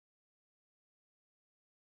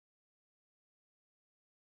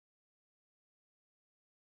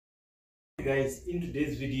Guys, in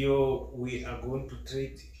today's video we are going to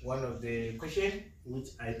treat one of the question which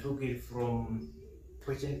I took it from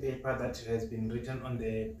question paper that has been written on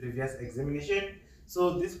the previous examination.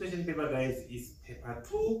 So this question paper, guys, is paper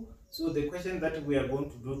 2. So the question that we are going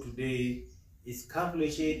to do today is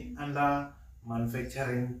calculation under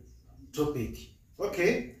manufacturing topic.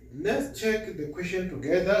 Okay, let's check the question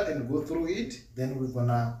together and go through it, then we're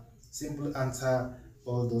gonna simply answer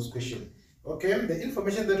all those questions. Okay, the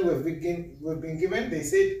information that we've been given, they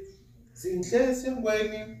said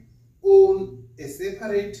Sinclair own a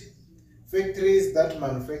separate factories that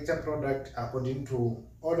manufacture product according to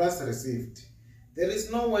orders received. There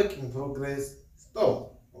is no work in progress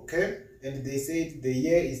stock. Okay, and they said the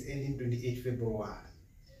year is ending 28 February.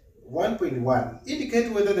 1.1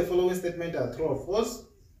 indicate whether the following statement are true or false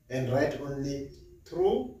and write only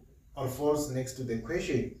true or false next to the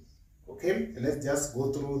question. Okay, let's just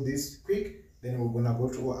go through this quick, then we're gonna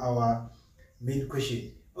go to our main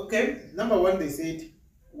question. Okay, number 1, they said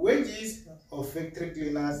wages of factory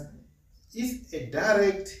cleaners is a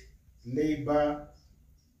direct labor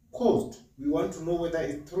cost. We want to know whether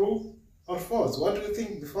it's true or false. What do you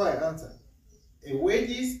think before I answer? A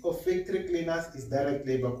wages of factory cleaners is direct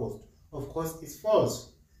labor cost. Of course, it's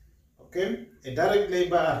false. Okay, a direct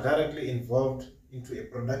labor are directly involved into a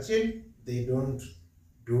production. They don't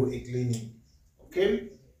do a cleaning. Okay,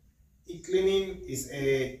 a cleaning is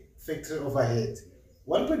a factory overhead.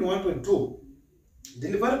 1.1.2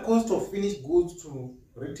 delivery cost of finished goods to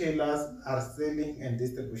retailers are selling and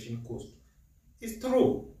distribution cost. It's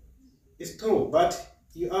true. It's true, but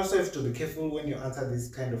you also have to be careful when you answer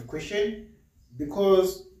this kind of question,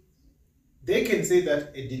 because they can say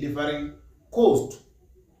that a delivery cost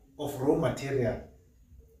of raw material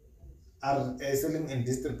are selling and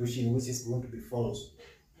distribution, which is going to be false.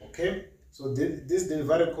 Okay, so this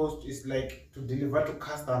delivery cost is like to deliver to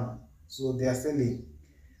customer, so they are selling.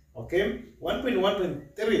 Okay,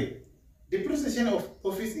 1.1.3 depreciation of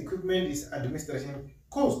office equipment is administration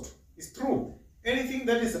cost. It's true. Anything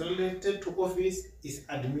that is related to office is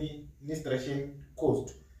administration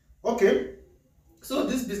cost. Okay, so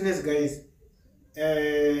this business, guys,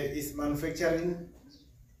 is manufacturing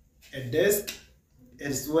a desk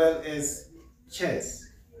as well as chairs.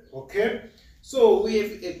 Okay, so we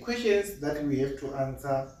have questions that we have to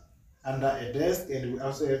answer under a desk, and we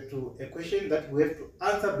also have a question that we have to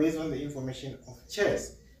answer based on the information of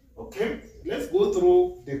chairs. Okay, let's go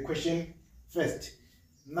through the question first.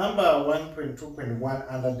 Number 1.2.1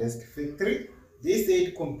 under desk factory, they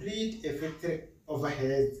said complete a factory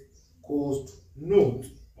overhead cost note.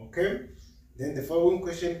 Okay, then the following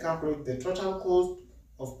question, calculate the total cost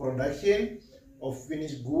of production of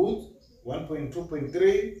finished goods.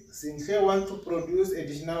 1.2.3 Sinclair wants to produce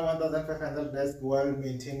additional 1,500 desks while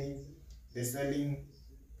maintaining the selling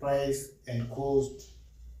price and cost.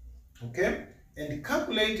 Okay, and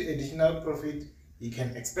calculate additional profit you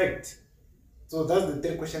can expect. So that's the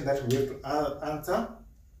third question that we have to answer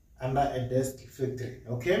under a desk factory.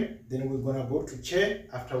 Okay, then we're gonna go to chair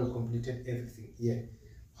after we completed everything here.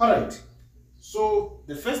 All right, so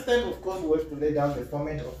the first step, of course, we have to lay down the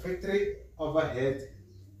format of factory overhead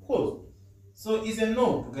cost. So it's a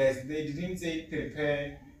note, guys. They didn't say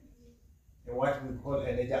prepare what we call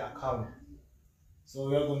a ledger account. So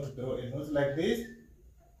we are going to draw a note like this.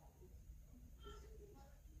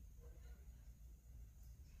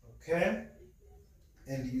 Okay,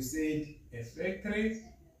 and you said a factory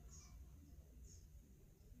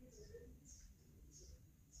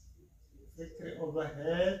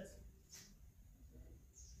overhead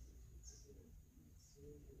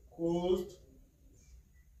cost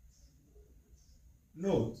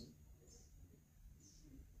note.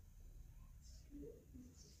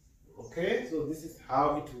 Okay, so this is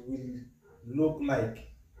how it will look like.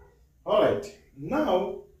 All right,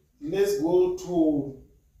 now let's go to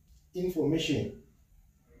information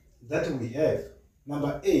that we have.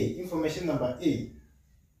 Number A, information number A.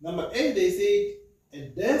 Number A, they say a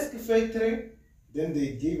desk factory, then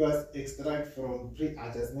they give us extract from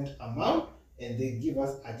pre-adjustment amount and they give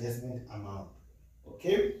us adjustment amount.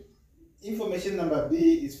 Okay, information number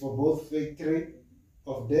B is for both factory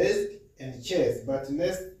of desk and chairs, but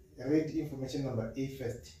let's read information number A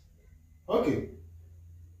first. Okay,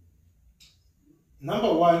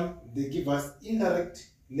 number 1, they give us indirect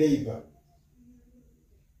labor.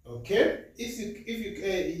 Okay,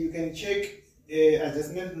 if you can check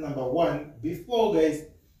adjustment number 1 before, guys,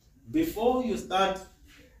 before you start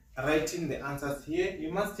writing the answers here,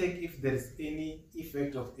 you must check if there is any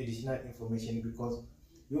effect of additional information, because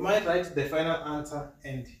you might write the final answer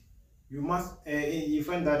and you must you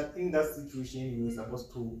find that in that situation you are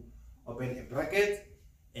supposed to open a bracket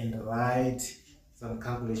and write some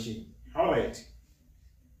calculation. All right.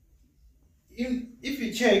 If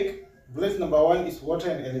you check, bullet number 1 is water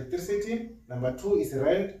and electricity, number 2 is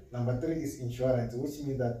rent, number 3 is insurance, which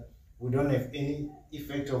means that we don't have any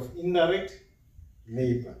effect of indirect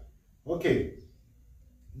labor. Okay,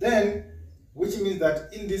 then which means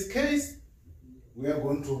that in this case we are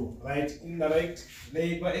going to write indirect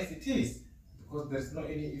labor as it is, because there's no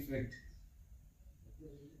any effect.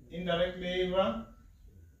 Indirect labor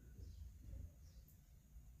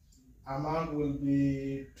amount will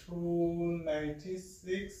be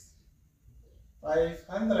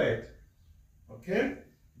 296,500. Okay,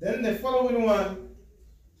 then the following one,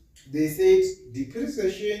 they said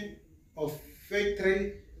depreciation of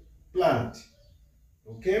factory plant,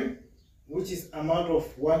 okay, which is amount of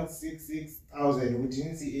 166,000. We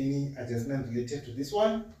didn't see any adjustment related to this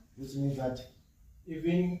one, which means that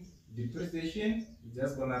even depreciation, we're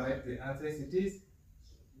just gonna write the answer as it is.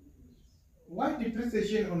 Why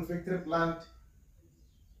depreciation on factory plant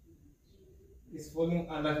is falling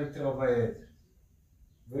under factory overhead?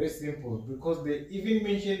 Very simple, because they even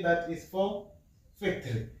mentioned that it's for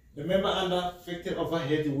factory. Remember, under factory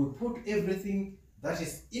overhead, we put everything that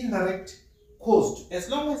is indirect cost, as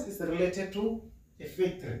long as it's related to a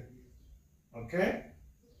factory. Okay,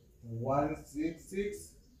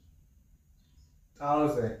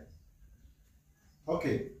 166,000.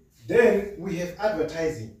 Okay, then we have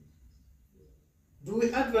advertising. Do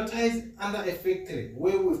we advertise under a factory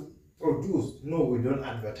where we produce? No, we don't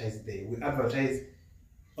advertise there. We advertise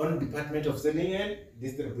on Department of Selling and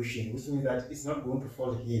Distribution, which means that it's not going to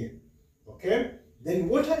fall here. Okay, then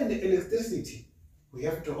water and electricity, we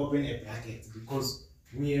have to open a bracket because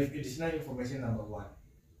we have additional information. Number 1,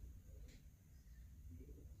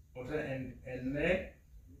 water and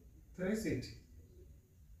electricity.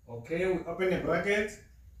 Okay, we open a bracket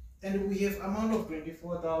and we have amount of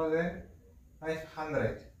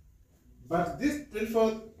 24,500. But this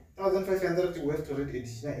 24,500, we have to read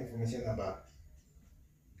additional information about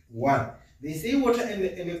 1. They say water and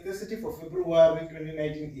electricity for February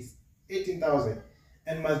 2019 is 18,000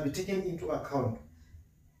 and must be taken into account.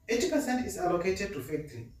 80% is allocated to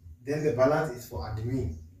factory, then the balance is for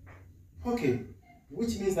admin. Okay,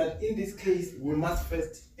 which means that in this case we must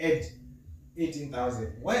first add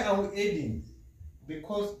 18,000. Why are we adding?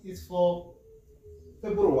 Because it's for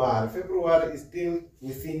February. February is still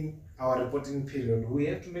within our reporting period. We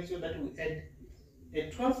have to make sure that we add a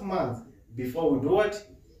 12 months before we do what?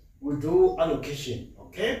 We do allocation.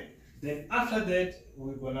 Okay, then after that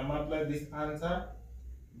we're gonna multiply this answer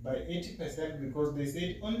by 80%, because they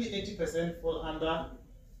said only 80% fall under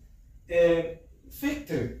a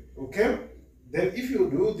factory. Okay, then if you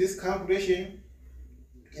do this calculation,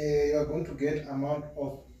 you are going to get amount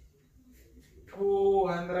of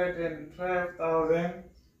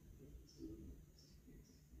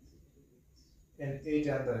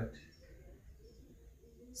 212,800.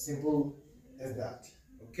 Simple as that.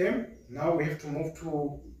 Okay, now we have to move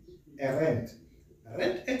to a rent.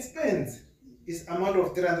 Rent expense is amount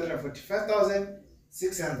of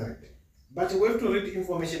 345,600. But we have to read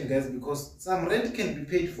information, guys, because some rent can be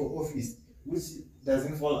paid for office, which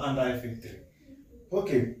doesn't fall under a factory.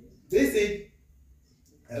 Okay, they said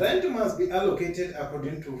rent must be allocated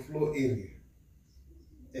according to floor area.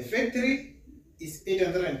 A factory is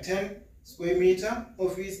 810 square meter,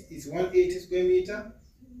 office is 180 square meter,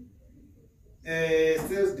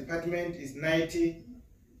 sales department is 90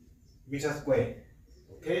 meter square,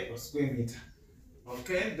 okay, or square meter.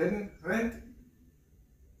 Okay, then rent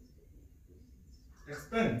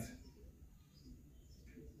expense,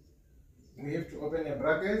 we have to open a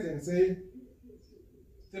bracket and say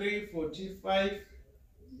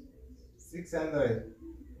 345,600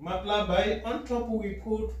 multiply by, on top we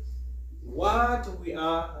put what we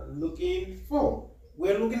are looking for. We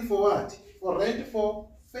are looking for what? For rent for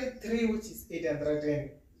factory, which is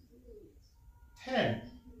 810.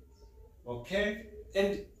 Okay,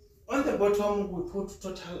 and on the bottom we put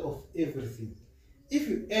total of everything. If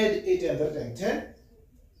you add 810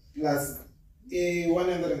 plus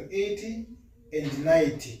 180 and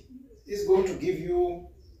 90, is going to give you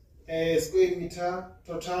a square meter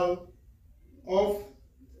total of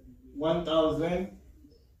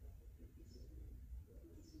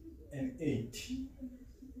 1,008.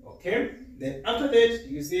 Okay, then after that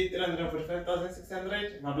you see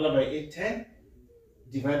 345,600 multiplied by 810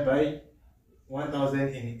 divided by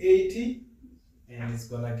 1,080, and it's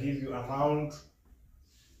gonna give you amount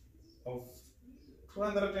of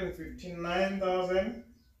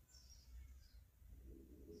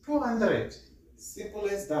 259,200. Simple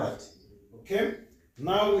as that. Okay,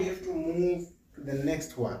 now we have to move to the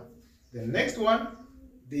next one. The next one,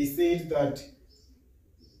 they said that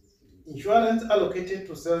insurance allocated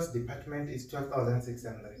to sales department is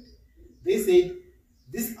 12,600. They said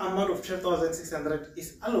this amount of 12,600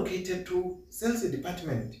 is allocated to sales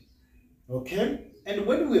department. Okay, and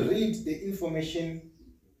when we read the information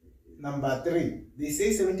number 3, they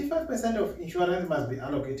say 75% of insurance must be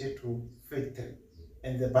allocated to factory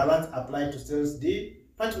and the balance applied to sales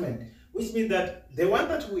department, which means that the one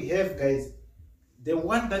that we have, guys, the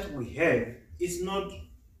one that we have is not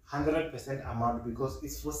 100% amount because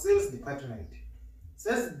it's for sales department.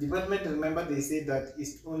 Sales department, remember, they say that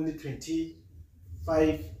it's only 25%.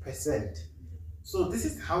 So this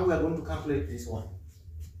is how we are going to calculate this one.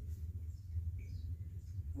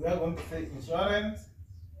 We are going to say insurance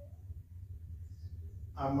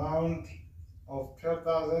amount of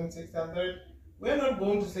 12,600. We are not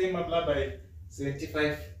going to say multiply by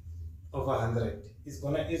 75 over 100. It's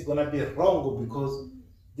gonna be wrong because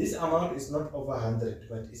this amount is not over 100,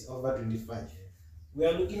 but it's over 25. We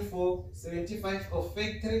are looking for 75 of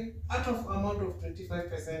factory out of amount of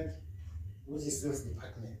 25%, which is sales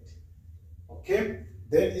department. Okay,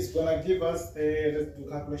 then it's gonna give us a, let's do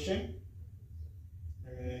calculation.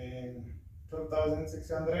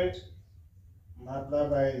 12,600 multiplied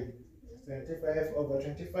by 75 over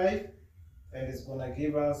 25, and it's gonna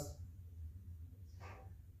give us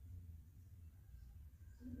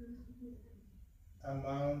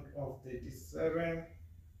amount of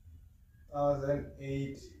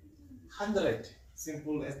 37,800.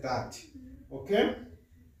 Simple as that. Okay,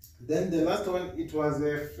 then the last one, it was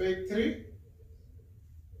a factory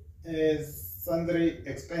as sundry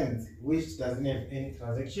expense, which doesn't have any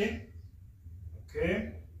transaction.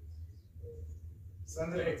 Okay,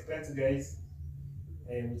 sundry expense, guys,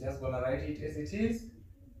 and we're just gonna write it as it is.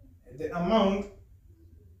 The amount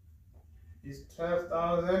is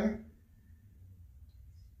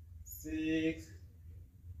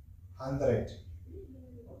 12,600.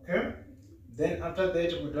 Okay, then after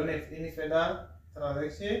that we don't have any further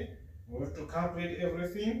transaction. We have to calculate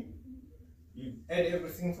everything. You add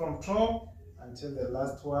everything from top until the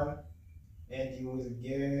last one, and you will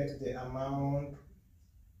get the amount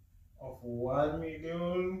of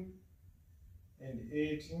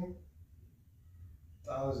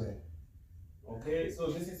 1,018,000. Okay, so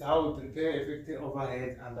this is how we prepare effective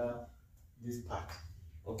overhead under this part.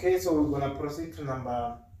 Okay, so we're gonna proceed to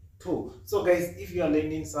number 2. So guys, if you are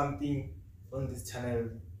learning something on this channel,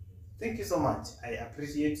 thank you so much. I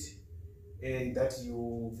appreciate that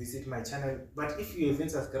you visit my channel. But if you haven't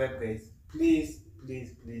subscribed, guys, please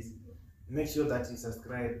make sure that you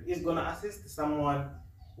subscribe. It's gonna assist someone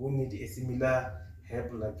who need a similar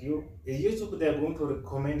help like you. YouTube, they're going to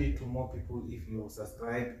recommend it to more people if you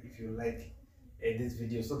subscribe, if you like this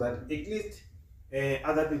video, so that at least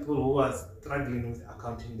other people who are struggling with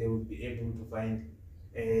accounting, they will be able to find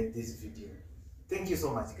this video. Thank you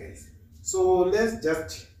so much, guys. So let's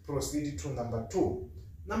just proceed to number 2.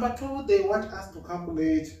 Number 2, they want us to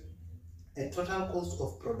calculate a total cost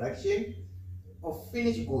of production of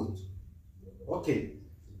finished goods. Okay,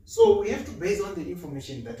 so we have to base on the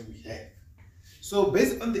information that we have. So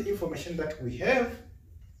based on the information that we have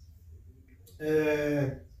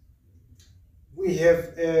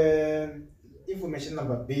information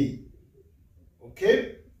number B.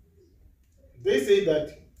 Okay, they say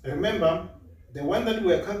that, remember, the one that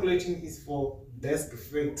we are calculating is for desk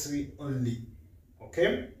factory only.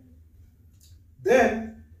 Okay,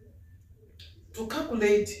 then to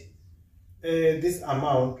calculate this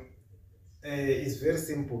amount is very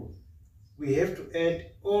simple. We have to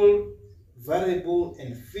add all variable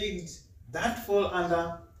and fixed that fall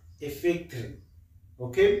under a factory.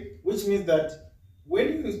 Okay, which means that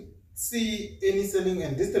when you see any selling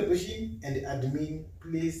and distribution and admin,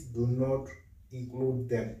 please do not include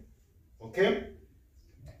them. Okay,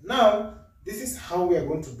 now this is how we are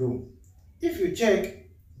going to do. If you check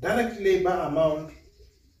direct labor amount,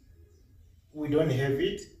 we don't have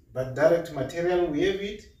it, but direct material we have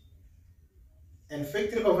it, and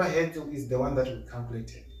factory overhead is the one that we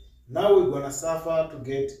calculated. Now we're gonna suffer to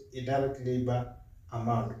get a direct labor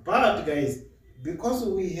amount. But guys, because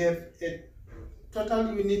we have a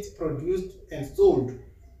total units produced and sold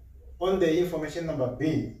on the information number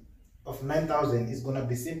B of 9,000, it's gonna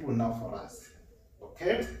be simple now for us.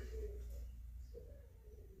 Okay,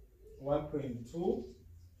 1.2,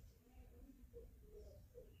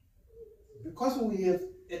 because we have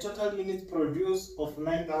a total units produced of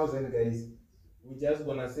 9,000, guys, we're just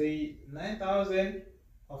gonna say 9,000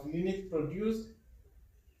 of units produced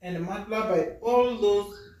and multiply by all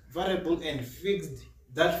those variable and fixed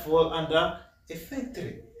that fall under a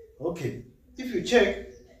factory. Okay, if you check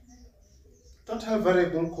total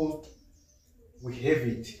variable cost we have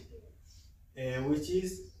it, which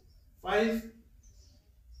is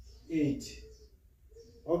 580.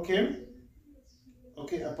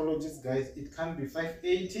 Okay, apologies guys, it can't be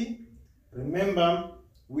 580. Remember,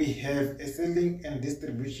 we have a selling and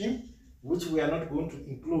distribution, which we are not going to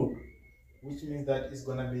include, which means that it's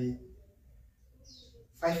gonna be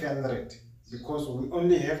 500, because we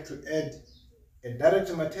only have to add a direct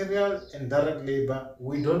material and direct labor.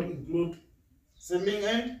 We don't include selling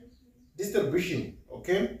and distribution,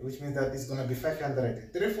 okay, which means that it's going to be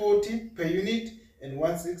 500, 340 per unit and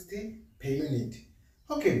 160 per unit.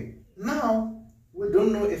 Okay, now we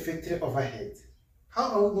don't know a factory overhead.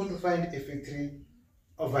 How are we going to find a factory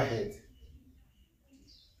overhead?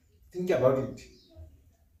 Think about it.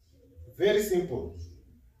 Very simple.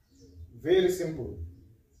 Very simple.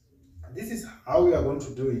 This is how we are going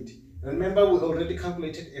to do it. Remember, we already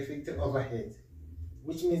calculated a factory overhead,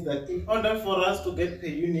 which means that in order for us to get per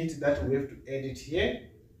unit, that we have to add it here.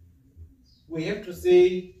 We have to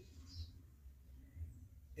say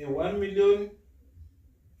a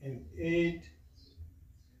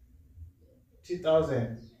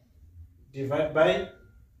 1,080,000 divided by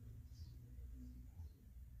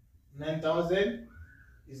 9,000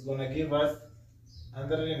 is gonna give us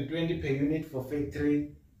 120 per unit for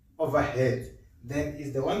factory overhead. Then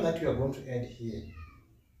is the one that we are going to add here.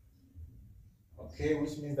 Okay,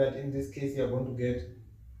 which means that in this case you are going to get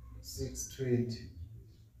 620.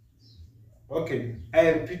 Okay, I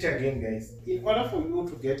repeat again guys, in order for you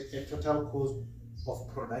to get a total cost of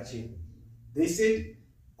production, they said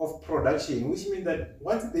of production, which means that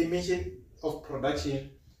once they mention of production,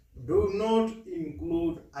 do not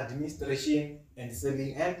include administration and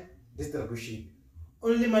selling and distribution.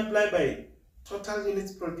 Only multiply by total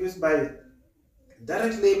units produced by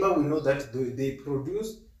direct labor. We know that they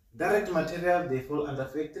produce direct material, they fall under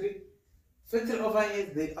factory. Factory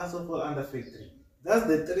overhead, they also fall under factory. That's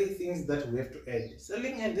the three things that we have to add.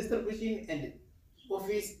 Selling and distribution and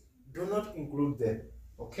office, do not include them.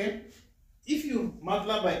 Okay? If you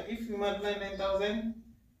multiply 9,000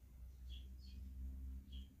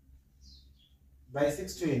 by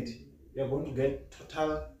 620, you are going to get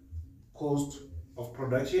total cost of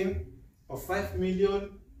production of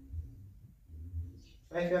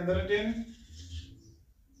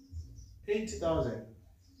 5,580,000.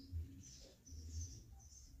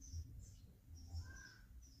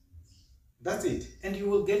 That's it, and you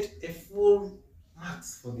will get a full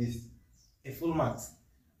marks for this, a full marks.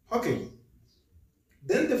 Okay,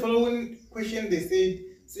 then the following question, they said,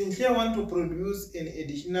 since you want to produce an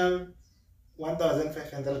additional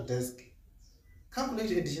 1,500 desk,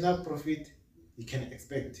 calculate additional profit you can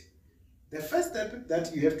expect. The first step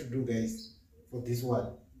that you have to do guys for this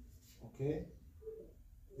one, okay,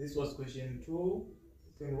 this was question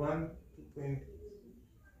 2.1,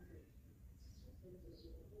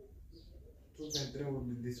 2.3 will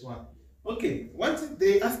be this one. Okay, once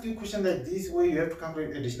they ask you a question like this where you have to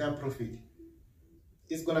calculate additional profit,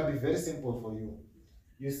 it's gonna be very simple for you.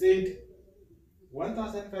 You said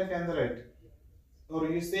 1,500, or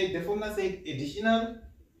you said the formula said additional.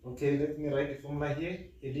 Okay, let me write the formula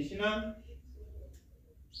here. Additional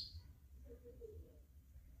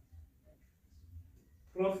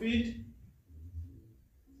profit,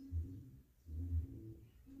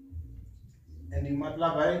 and you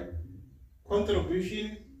multiply by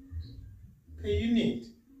contribution per unit.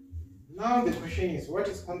 Now the question is, what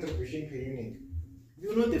is contribution per unit?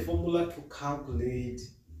 You know the formula to calculate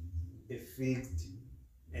a fixed,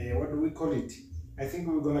 what do we call it? I think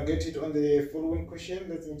we're gonna get it on the following question.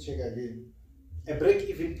 Let me check again. A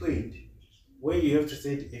break-even point, where you have to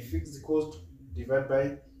set a fixed cost divided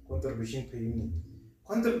by contribution per unit.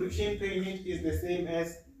 Contribution per unit is the same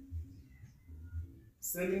as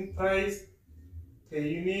selling price per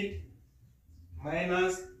unit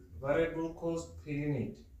minus variable cost per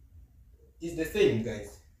unit. It's the same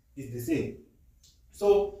guys, it's the same.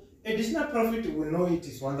 So additional profit, we know it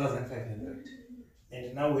is 1,500,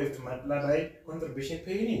 and now we have to multiply by contribution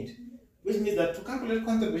per unit, which means that to calculate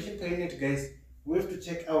contribution per unit guys, we have to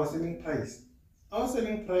check our selling price. Our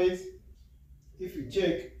selling price, if you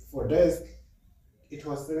check for desk, it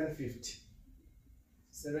was 750.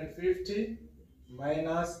 750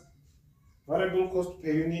 minus variable cost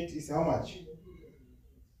per unit is how much?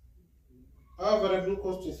 Our variable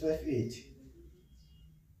cost is 580.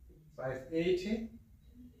 580,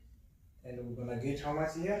 and we're gonna get how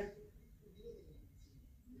much here?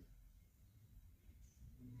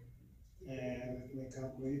 And let me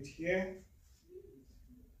calculate here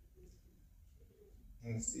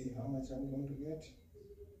and see how much I'm going to get.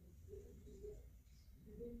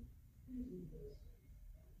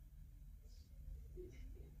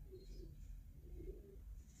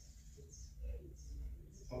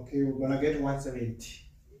 Okay, we're gonna get 170.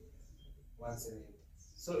 170.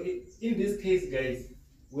 So in this case, guys,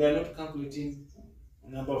 we are not calculating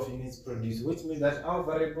number of units produced, which means that our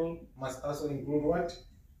variable must also include what?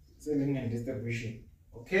 Selling and distribution.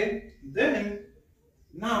 Okay, then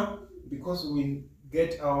now because we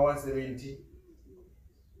get our 170,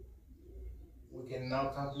 we can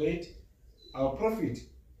now calculate our profit,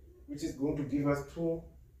 which is going to give us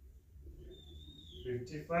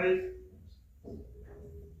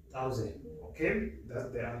 255,000. Okay,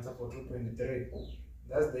 that's the answer for 223.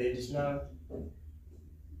 That's the additional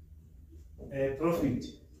profit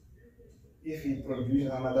if we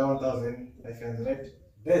produce another 1,500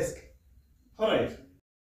 desk. Alright,